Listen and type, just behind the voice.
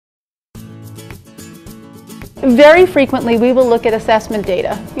Very frequently we will look at assessment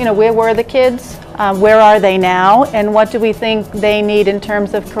data. You know, where were the kids? Where are they now? And what do we think they need in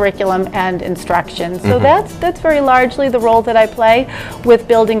terms of curriculum and instruction? So that's very largely the role that I play with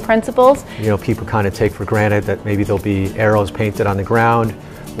building principals. You know, people kind of take for granted that maybe there'll be arrows painted on the ground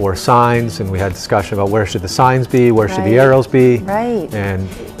or signs, and we had discussion about where should the signs be, where should the arrows be. Right. And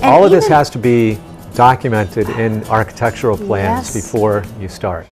all of this has to be documented in architectural plans before you start.